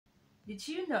Did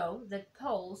you know that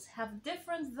Poles have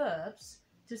different verbs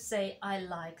to say I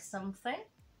like something?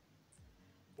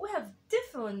 We have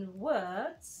different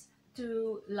words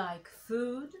to like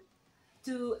food,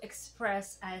 to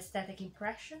express aesthetic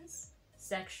impressions,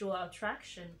 sexual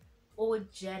attraction, or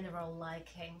general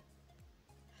liking.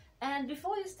 And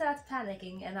before you start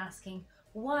panicking and asking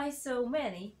why so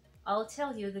many, I'll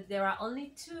tell you that there are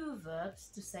only two verbs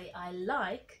to say I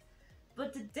like,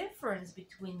 but the difference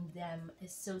between them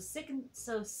is so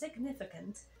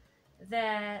significant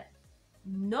that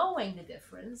knowing the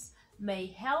difference may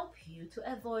help you to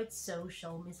avoid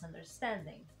social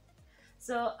misunderstanding.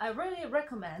 So I really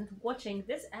recommend watching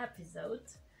this episode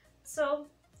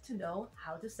to know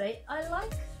how to say I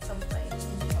like something in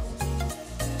Polish.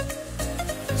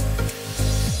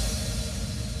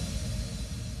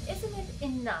 Isn't it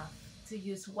enough to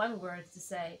use one word to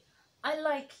say I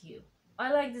like you,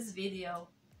 I like this video,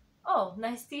 oh,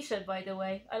 nice t-shirt by the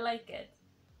way, I like it?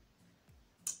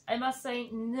 I must say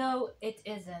no, it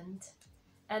isn't.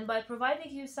 And by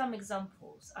providing you some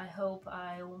examples, I hope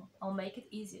I'll make it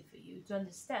easier for you to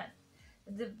understand.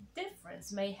 The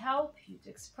difference may help you to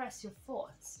express your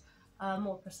thoughts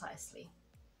more precisely.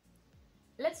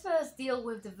 Let's first deal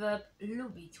with the verb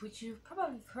lubić, which you've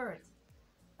probably heard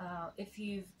if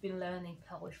you've been learning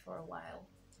Polish for a while.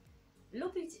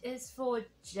 Lubić is for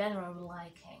general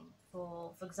liking,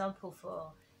 for example,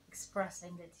 for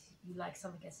expressing that you like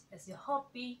something as your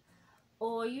hobby,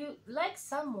 or you like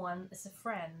someone as a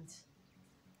friend.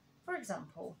 For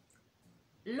example,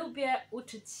 lubię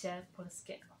uczyć się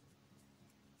polskiego.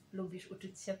 Lubisz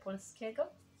uczyć się polskiego?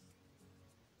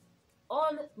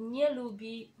 On nie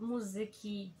lubi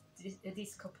muzyki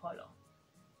disco polo.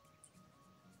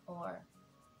 Or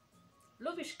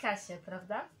lubisz Kasię,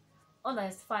 prawda? Ona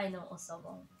jest fajną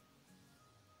osobą.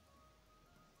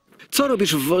 Co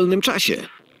robisz w wolnym czasie?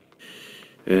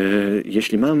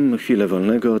 Jeśli mam chwilę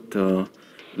wolnego, to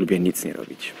lubię nic nie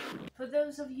robić. For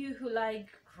those of you who like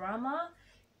grammar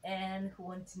and who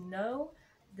want to know,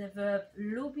 the verb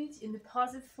lubić in the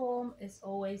positive form is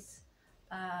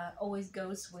always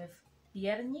goes with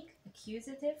biernik,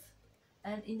 accusative,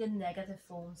 and in the negative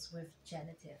forms with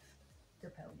genitive,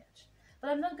 dopełniacz. But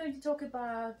I'm not going to talk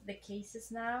about the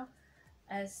cases now,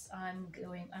 as I'm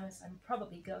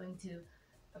probably going to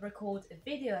record a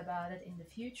video about it in the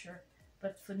future.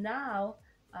 But for now,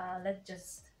 let's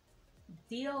just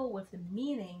deal with the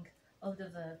meaning of the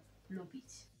verb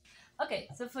lubić. Okay,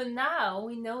 so for now,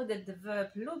 we know that the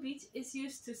verb lubić is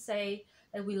used to say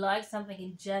that we like something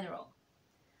in general,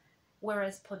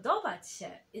 whereas podobać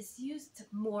się is used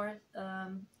more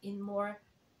in more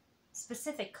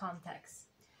specific contexts.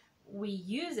 We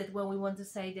use it when we want to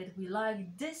say that we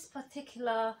like this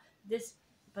particular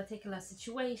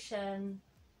situation,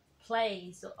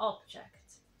 place, or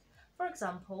object. For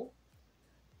example,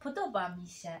 podoba mi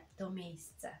się to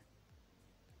miejsce.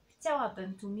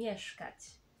 Chciałabym tu mieszkać.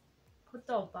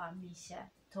 Podoba mi się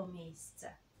to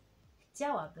miejsce.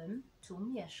 Chciałabym tu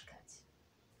mieszkać.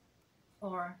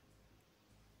 Or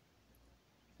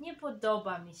nie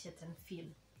podoba mi się ten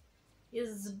film.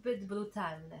 Jest zbyt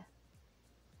brutalny.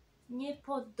 Nie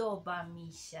podoba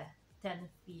mi się ten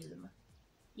film.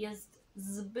 Jest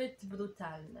zbyt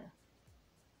brutalny.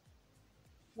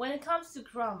 When it comes to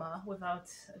grammar, without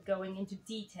going into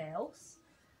details,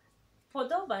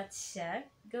 podobać się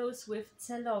goes with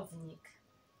celownik,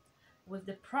 with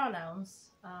the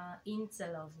pronouns in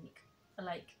celownik,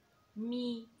 like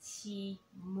mi, ci,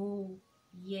 mu,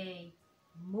 jej,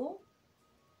 mu,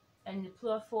 and in the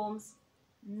plural forms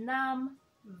nam,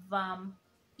 wam,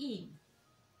 im.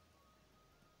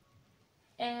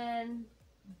 And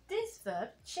this verb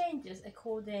changes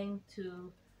according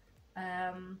to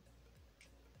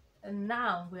a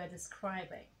noun we are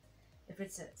describing. If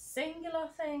it's a singular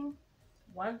thing,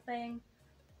 one thing,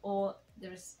 or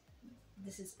this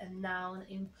is a noun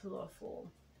in plural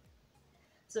form.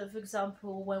 So for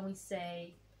example, when we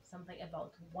say something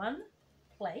about one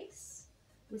place,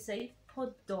 we say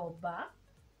podoba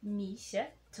mi się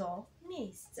to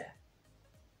miejsce.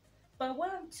 But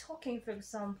when I'm talking, for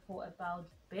example, about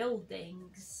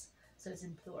buildings, so it's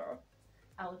in plural,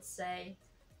 I would say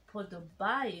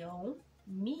podobają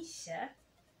mi się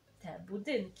te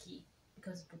budynki,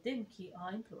 because budynki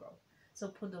are in plural. So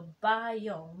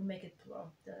podobają, we make it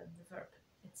plural, the verb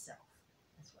itself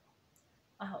as well.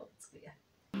 I hope it's clear.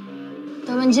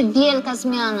 To będzie wielka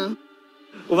zmiana.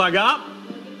 Uwaga!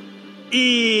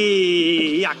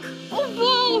 I jak? O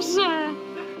Boże!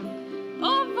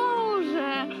 O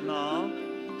Boże! No,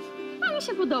 A mi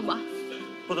się podoba.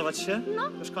 podoba ci się? No.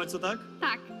 Już w końcu, tak?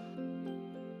 Tak.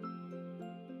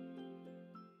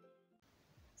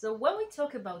 So when we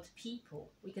talk about people,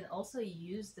 we can also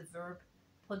use the verb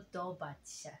podobać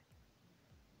się.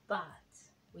 But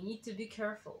we need to be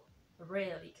careful,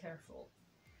 really careful.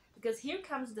 Because here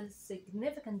comes the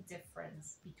significant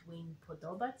difference between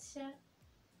podobać się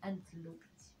and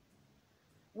lubić.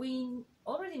 We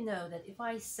already know that if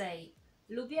I say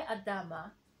lubię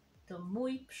Adama, to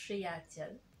mój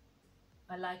przyjaciel,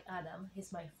 I like Adam,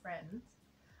 he's my friend,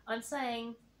 I'm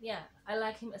saying, yeah, I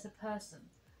like him as a person.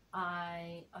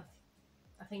 I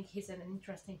think he's an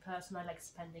interesting person. I like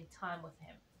spending time with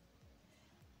him.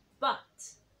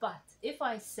 But if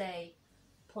I say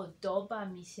podoba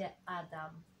mi się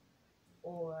Adam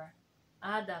or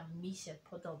Adam mi się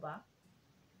podoba,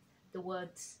 the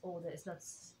word order is not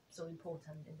so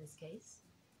important in this case.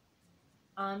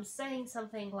 I'm saying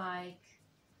something like,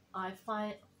 I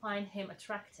find him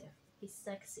attractive. He's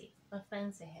sexy. I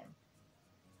fancy him.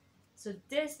 So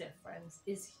this difference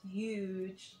is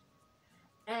huge.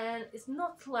 And it's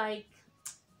not like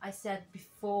I said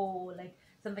before, like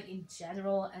something in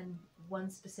general and one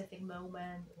specific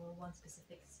moment or one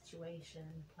specific situation,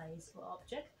 place, or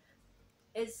object.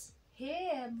 It's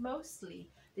here mostly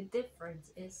the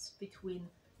difference is between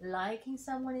liking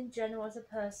someone in general as a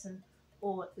person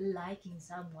or liking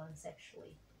someone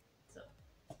sexually. So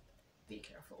be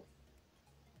careful.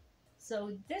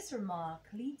 So this remark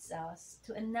leads us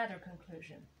to another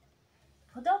conclusion.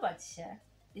 Podobać się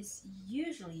is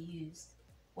usually used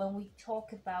when we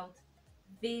talk about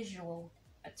visual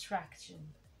attraction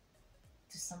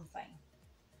to something.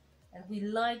 And we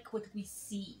like what we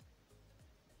see.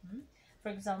 For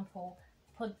example,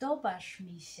 podobasz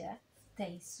mi się w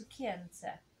tej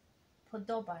sukience.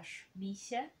 Podobasz mi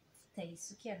się w tej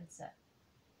sukience.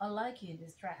 I like you in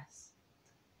this dress.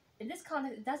 In this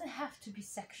context, it doesn't have to be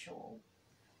sexual.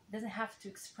 It doesn't have to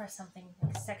express something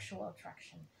like sexual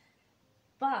attraction.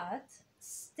 But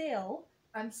still,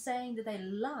 I'm saying that I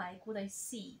like what I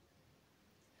see.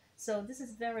 So this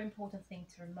is a very important thing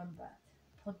to remember.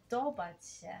 Podobać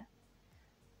się,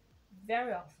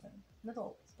 very often, not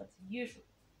always, but usually,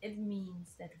 it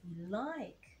means that we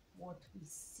like what we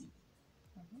see.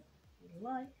 We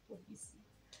like what we see.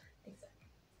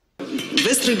 Exactly.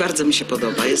 Wystrój bardzo mi się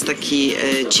podoba. Jest taki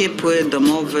ciepły,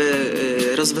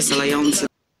 domowy, rozweselający.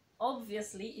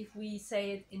 Obviously, if we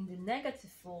say it in the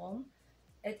negative form,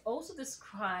 it also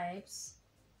describes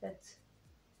that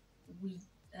we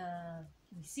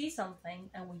see something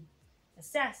and we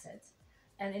assess it.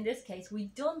 And in this case, we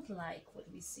don't like what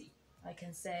we see. I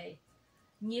can say,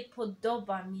 nie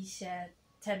podoba mi się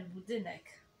ten budynek,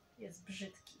 jest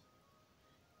brzydki.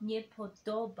 Nie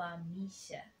podoba mi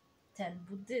się ten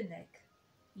budynek,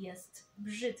 jest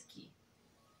brzydki.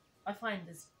 I find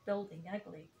this building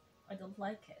ugly. I don't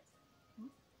like it.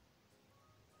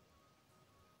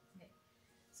 Okay.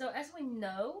 So as we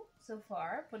know so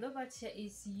far, podobać się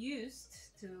is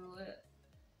used to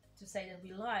say that we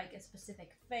like a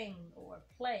specific thing or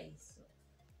place, or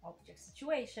object,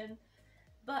 situation,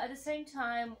 but at the same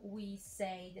time we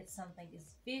say that something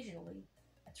is visually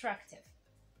attractive.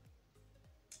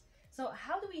 So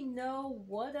how do we know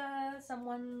what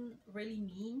someone really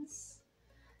means?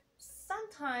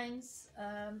 Sometimes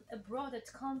a broader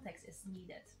context is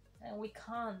needed, and we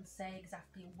can't say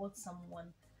exactly what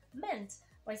someone meant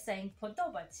by saying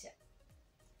podobać się.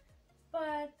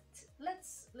 But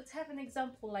let's have an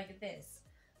example like this.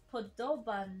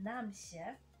 Podoba nam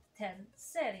się ten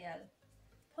serial.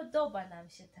 Podoba nam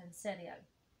się ten serial.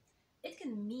 It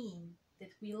can mean that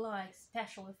we like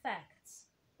special effects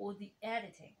or the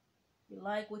editing. We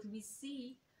like what we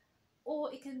see,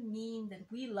 or it can mean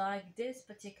that we like this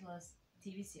particular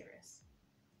TV series.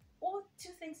 Or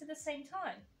two things at the same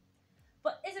time.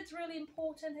 But is it really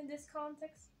important in this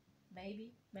context?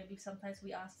 Maybe sometimes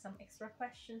we ask some extra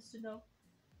questions to know.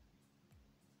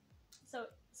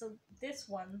 So this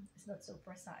one is not so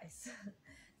precise,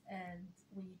 and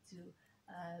we need to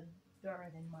bear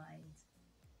it in mind.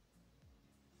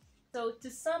 So to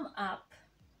sum up,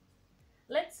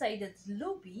 let's say that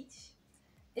lubić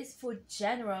is for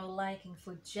general liking,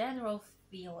 for general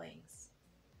feelings.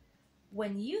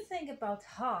 When you think about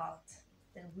heart,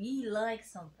 then we like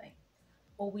something,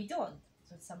 or we don't.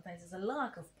 So sometimes it's a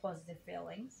lack of positive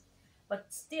feelings,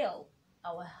 but still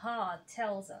our heart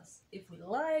tells us if we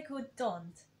like or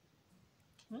don't.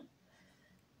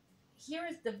 Here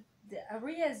is the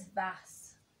area is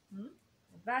vast,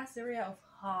 vast area of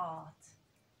heart.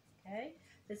 Okay,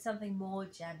 so it's something more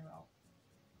general.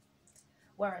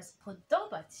 Whereas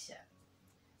podobać się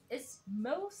is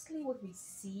mostly what we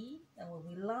see and what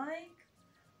we like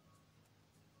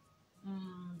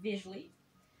visually.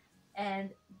 And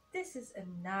this is a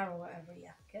narrower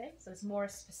area, okay? So it's more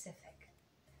specific.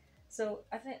 So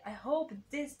I hope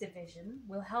this division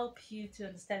will help you to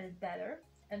understand it better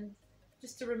and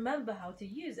just to remember how to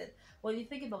use it. When you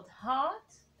think about hard,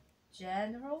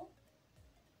 general,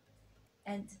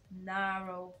 and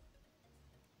narrow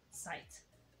sight,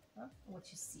 what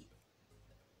you see.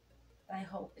 I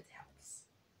hope it helps.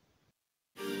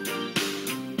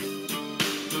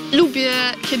 Lubię,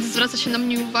 kiedy zwraca się na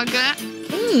mnie uwagę.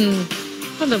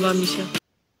 Podoba mi się.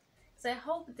 So I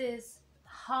hope this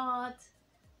hard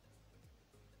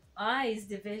eyes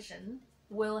division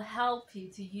will help you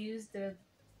to use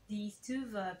these two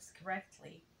verbs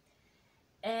correctly.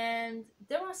 And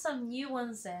there are some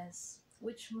nuances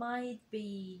which might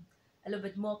be a little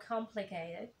bit more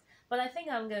complicated, but I think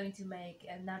I'm going to make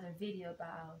another video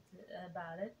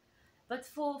about it. But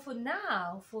for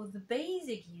now, for the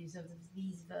basic use of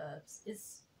these verbs,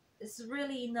 it's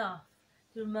really enough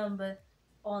to remember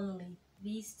only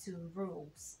these two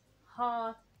rules: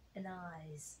 hard and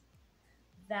eyes,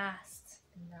 vast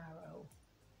and narrow.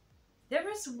 There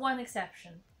is one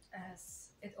exception, as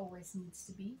it always needs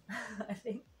to be, I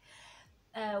think,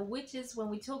 which is when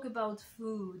we talk about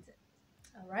food.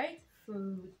 All right,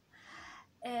 food.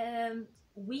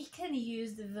 We can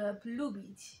use the verb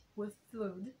lubić with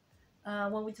food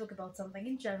when we talk about something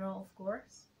in general, of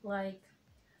course, like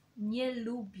nie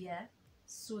lubię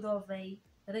surowej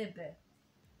ryby.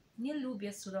 Nie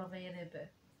lubię surowej ryby.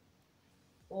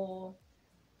 Or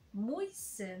mój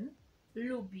syn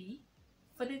lubi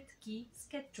frytki z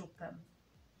ketchupem.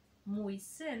 Mój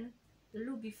syn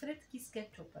lubi frytki z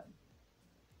ketchupem.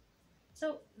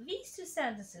 So these two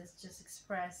sentences just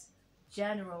express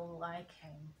general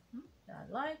liking. I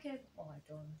like it or I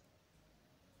don't.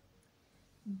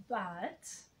 But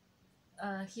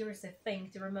here is the thing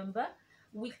to remember.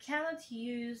 We cannot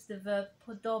use the verb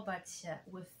podobać się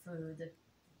with food.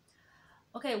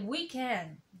 Okay, we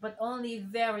can, but only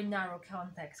very narrow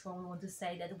context when we want to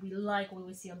say that we like what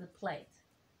we see on the plate.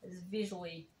 It's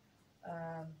visually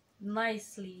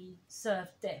nicely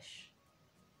served dish.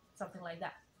 Something like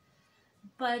that.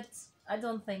 But I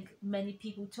don't think many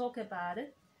people talk about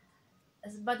it.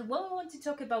 But when we want to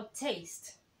talk about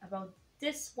taste, about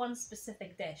this one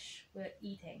specific dish we're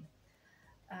eating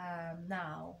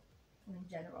now, in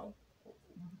general,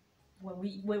 when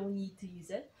we need to use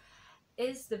it,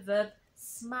 is the verb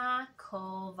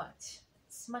smakować.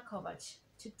 Smakować,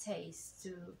 to taste,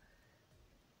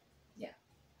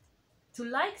 to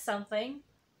like something,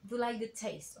 to like the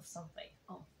taste of something.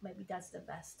 Oh, maybe that's the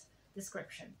best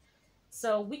description.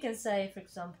 So we can say, for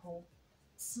example,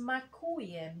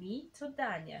 smakuje mi to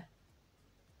danie.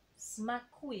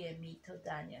 Smakuje mi to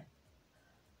danie.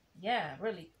 Yeah,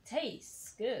 really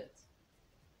tastes good.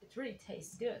 It really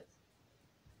tastes good.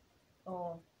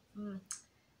 Or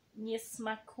nie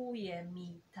smakuje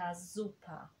mi ta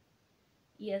zupa.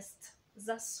 Jest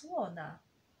zasłona.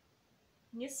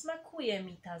 Nie smakuje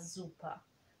mi ta zupa.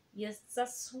 Jest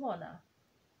zasłona.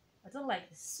 I don't like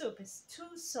the soup. It's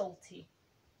too salty.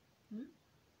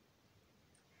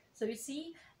 So you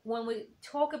see, when we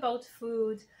talk about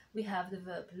food, we have the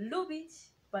verb lubić,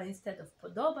 but instead of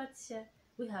podobać się,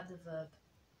 we have the verb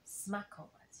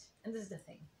smakować. And this is the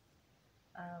thing,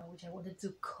 which I wanted to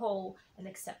call an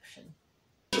exception.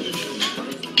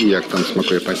 I jak tam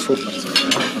smakuje Państwu?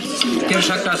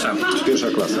 Pierwsza klasa.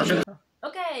 Pierwsza klasa.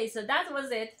 Okay, so that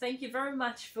was it. Thank you very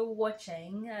much for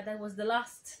watching. That was the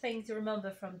last thing to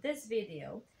remember from this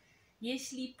video.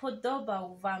 Jeśli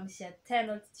podobał Wam się ten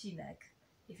odcinek,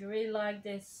 if you really like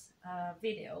this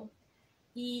video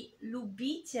i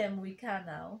lubicie mój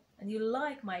kanał and you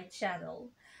like my channel,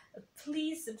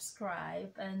 please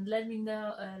subscribe and let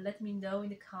me know in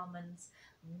the comments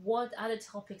what other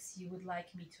topics you would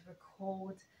like me to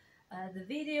record the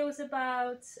videos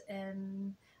about.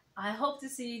 And I hope to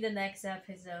see you in the next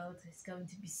episode. It's going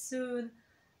to be soon,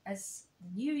 as the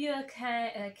new year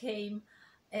came,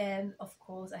 and of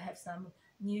course I have some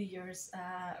New Year's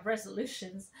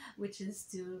resolutions, which is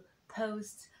to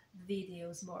post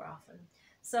videos more often.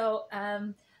 So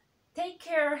take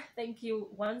care. Thank you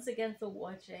once again for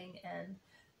watching, and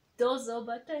do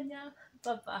zobaczenia.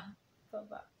 Bye bye. Bye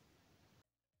bye.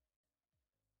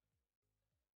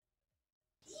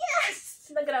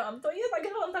 Yes! Nagrałam to.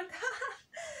 Nagrałam tak.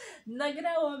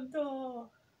 Nagrałam to.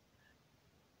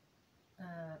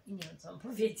 I nie wiem, co mam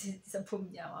powiedzieć.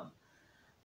 Zapomniałam.